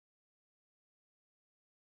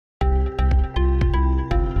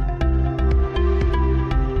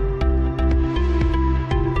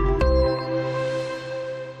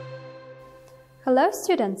Hello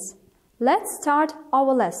students! Let's start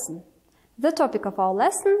our lesson. The topic of our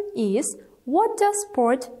lesson is what does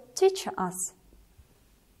sport teach us?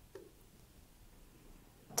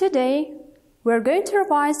 Today we're going to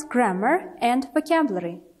revise grammar and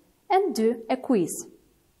vocabulary and do a quiz.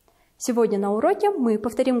 Сегодня на уроке мы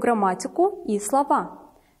повторим грамматику и слова.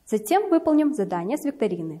 Затем выполним задание с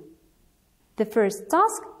викторины. The first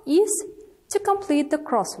task is to complete the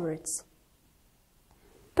crosswords.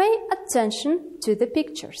 Pay attention to the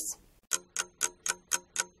pictures.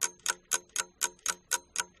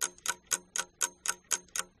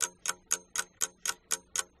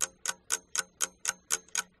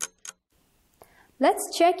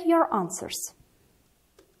 Let's check your answers.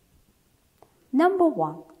 Number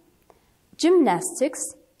 1.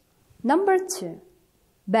 Gymnastics. Number 2.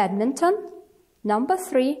 Badminton. Number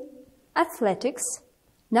 3. Athletics.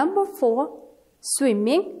 Number 4.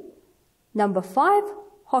 Swimming. Number 5.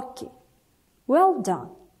 Hockey. Well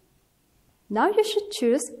done. Now you should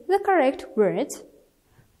choose the correct word.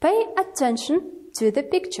 Pay attention to the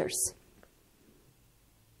pictures.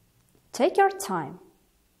 Take your time.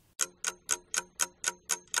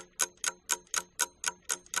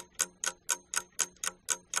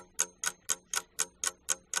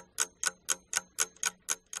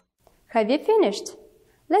 Have you finished?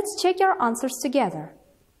 Let's check your answers together.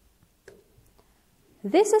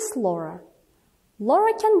 This is Laura.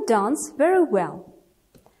 Laura can dance very well.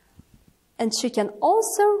 And she can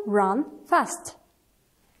also run fast.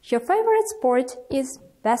 Her favorite sport is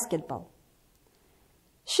basketball.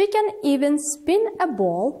 She can even spin a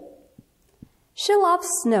ball. She loves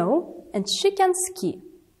snow and she can ski.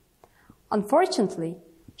 Unfortunately,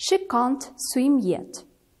 she can't swim yet.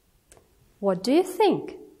 What do you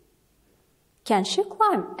think? Can she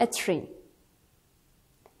climb a tree?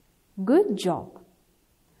 Good job.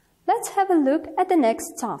 Let's have a look at the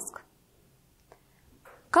next task.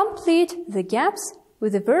 Complete the gaps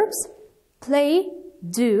with the verbs play,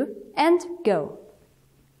 do, and go.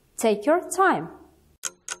 Take your time.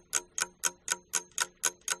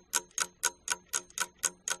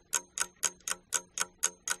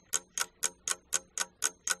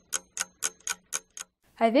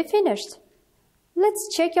 Have you finished?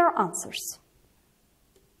 Let's check your answers.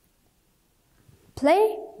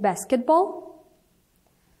 Play basketball,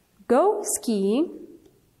 go skiing,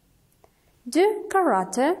 do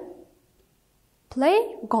karate,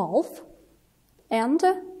 play golf, and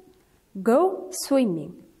go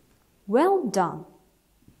swimming. Well done.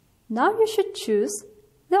 Now you should choose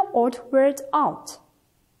the odd word out.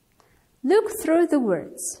 Look through the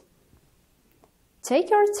words. Take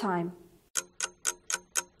your time.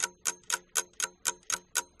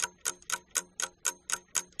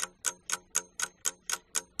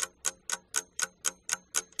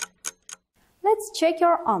 Let's check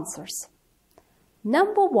your answers.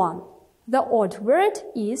 Number 1. The odd word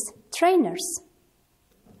is trainers.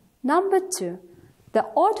 Number 2. The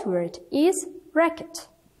odd word is racket.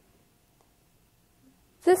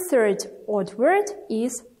 The third odd word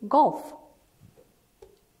is golf.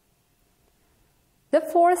 The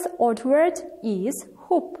fourth odd word is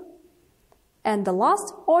hoop. And the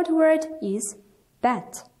last odd word is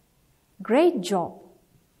bat. Great job!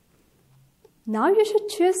 Now you should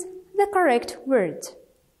choose the correct word.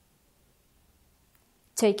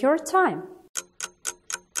 Take your time.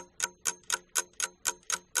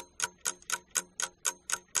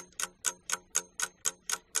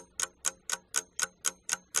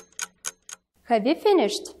 Have you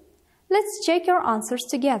finished? Let's check your answers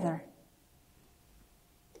together.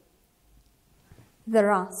 There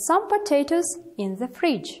are some potatoes in the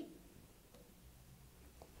fridge.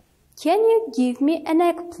 Can you give me an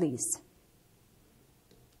egg, please?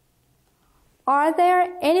 Are there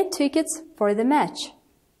any tickets for the match?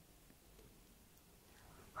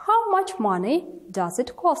 How much money does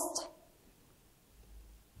it cost?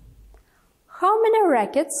 How many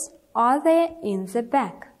rackets are there in the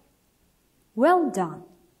bag? Well done.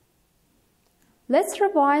 Let's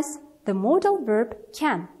revise the modal verb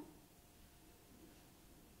can.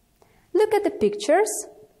 Look at the pictures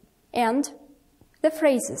and the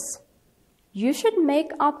phrases. You should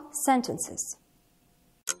make up sentences.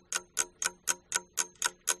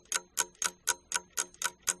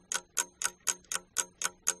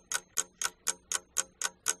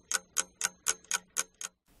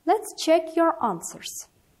 Let's check your answers.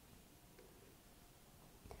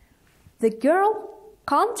 The girl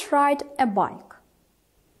can't ride a bike.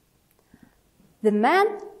 The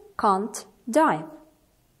man can't dive.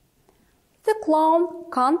 The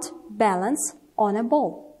clown can't balance on a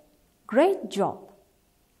ball. Great job!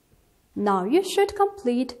 Now you should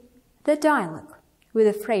complete the dialogue with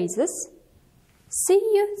the phrases See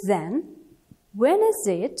you then. When is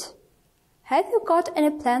it? Have you got any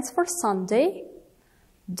plans for Sunday?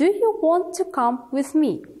 Do you want to come with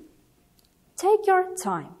me? Take your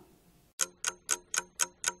time.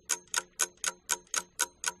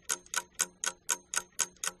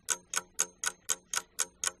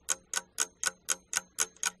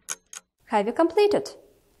 Have you completed?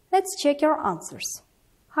 Let's check your answers.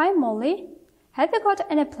 Hi Molly, have you got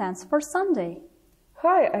any plans for Sunday?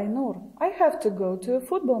 Hi Ainur, I have to go to a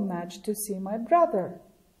football match to see my brother.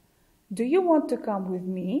 Do you want to come with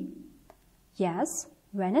me? Yes,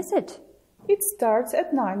 when is it? It starts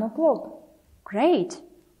at 9 o'clock. Great,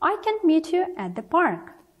 I can meet you at the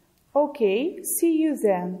park. Okay, see you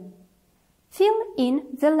then. Fill in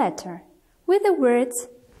the letter with the words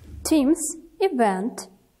teams, event,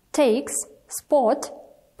 takes, sport,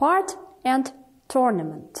 part and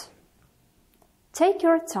tournament. Take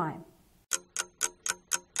your time.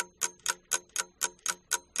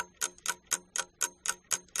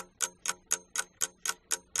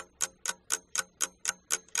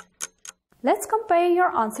 Let's compare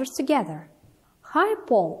your answers together. Hi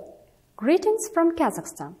Paul, greetings from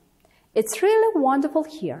Kazakhstan. It's really wonderful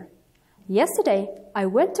here. Yesterday, I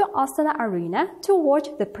went to Astana Arena to watch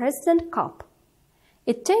the President Cup.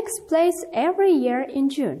 It takes place every year in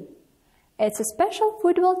June. It's a special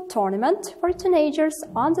football tournament for teenagers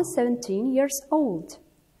under 17 years old.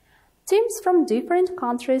 Teams from different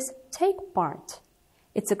countries take part.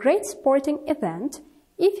 It's a great sporting event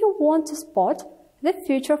if you want to spot the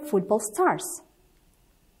future football stars.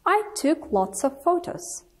 I took lots of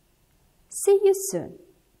photos. See you soon.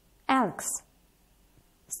 Alex.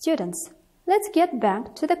 Students, let's get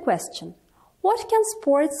back to the question. What can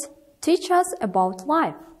sports teach us about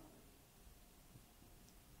life?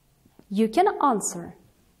 You can answer.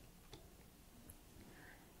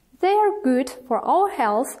 They are good for our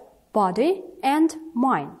health, body and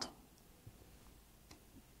mind.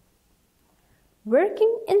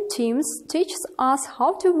 Working in teams teaches us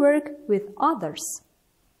how to work with others,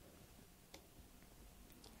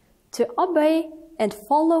 to obey and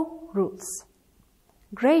follow rules.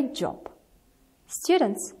 Great job!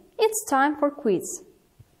 Students, it's time for quiz.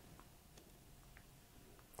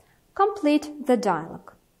 Complete the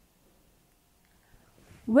dialogue.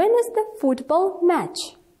 When is the football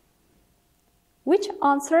match? Which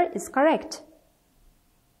answer is correct?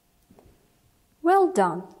 Well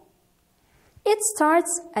done! It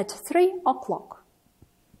starts at 3 o'clock.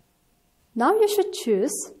 Now you should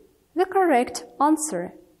choose the correct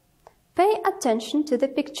answer. Pay attention to the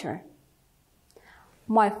picture.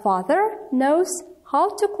 My father knows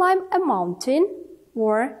how to climb a mountain,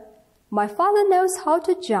 or my father knows how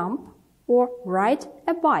to jump or ride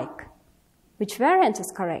a bike. Which variant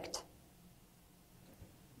is correct?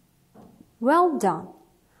 Well done.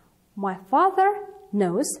 My father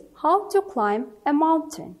knows how to climb a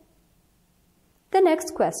mountain. The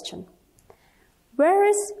next question. Where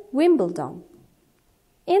is Wimbledon?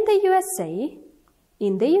 In the USA,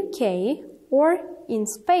 in the UK, or in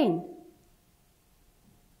Spain?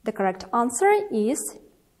 The correct answer is,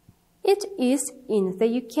 it is in the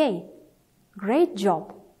UK. Great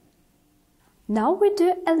job! Now we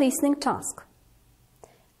do a listening task.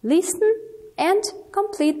 Listen and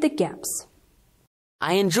complete the gaps.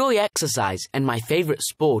 I enjoy exercise and my favorite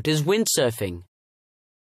sport is windsurfing.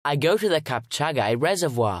 I go to the Kapchagai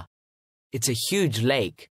Reservoir. It's a huge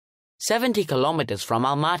lake, 70 kilometers from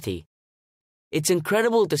Almaty. It's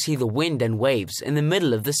incredible to see the wind and waves in the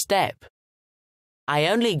middle of the steppe. I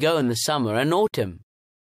only go in the summer and autumn.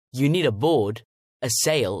 You need a board, a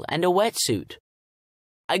sail, and a wetsuit.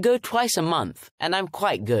 I go twice a month and I'm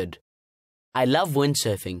quite good. I love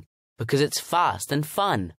windsurfing because it's fast and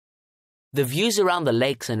fun. The views around the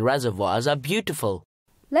lakes and reservoirs are beautiful.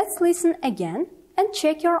 Let's listen again and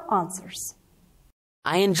check your answers.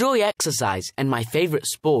 I enjoy exercise and my favorite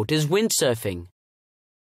sport is windsurfing.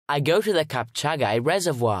 I go to the Kapchagai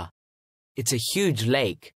Reservoir. It's a huge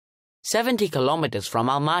lake, 70 kilometers from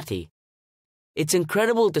Almaty. It's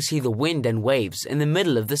incredible to see the wind and waves in the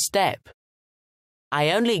middle of the steppe.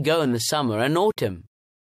 I only go in the summer and autumn.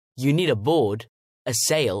 You need a board, a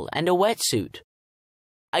sail, and a wetsuit.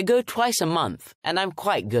 I go twice a month and I'm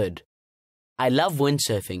quite good. I love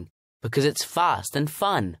windsurfing because it's fast and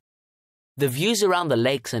fun. The views around the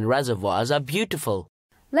lakes and reservoirs are beautiful.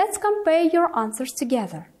 Let's compare your answers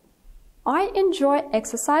together. I enjoy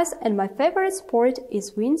exercise and my favorite sport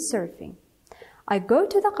is windsurfing. I go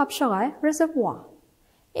to the Kapchagai Reservoir.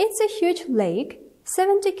 It's a huge lake,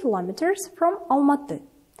 70 kilometers from Almaty.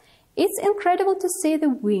 It's incredible to see the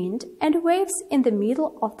wind and waves in the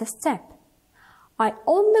middle of the steppe. I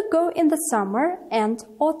only go in the summer and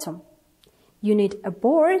autumn. You need a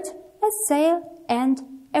board, a sail, and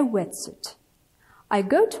a wetsuit. I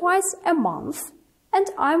go twice a month, and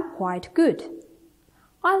I'm quite good.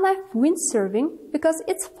 I like windsurfing because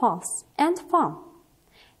it's fast and fun.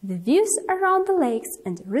 The views around the lakes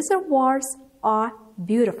and reservoirs are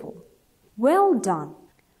beautiful. Well done!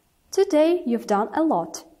 Today you've done a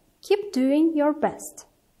lot. Keep doing your best.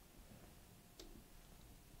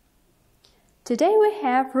 Today we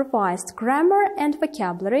have revised grammar and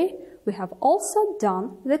vocabulary. We have also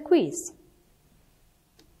done the quiz.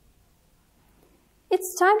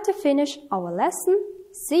 It's time to finish our lesson.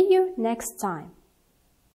 See you next time.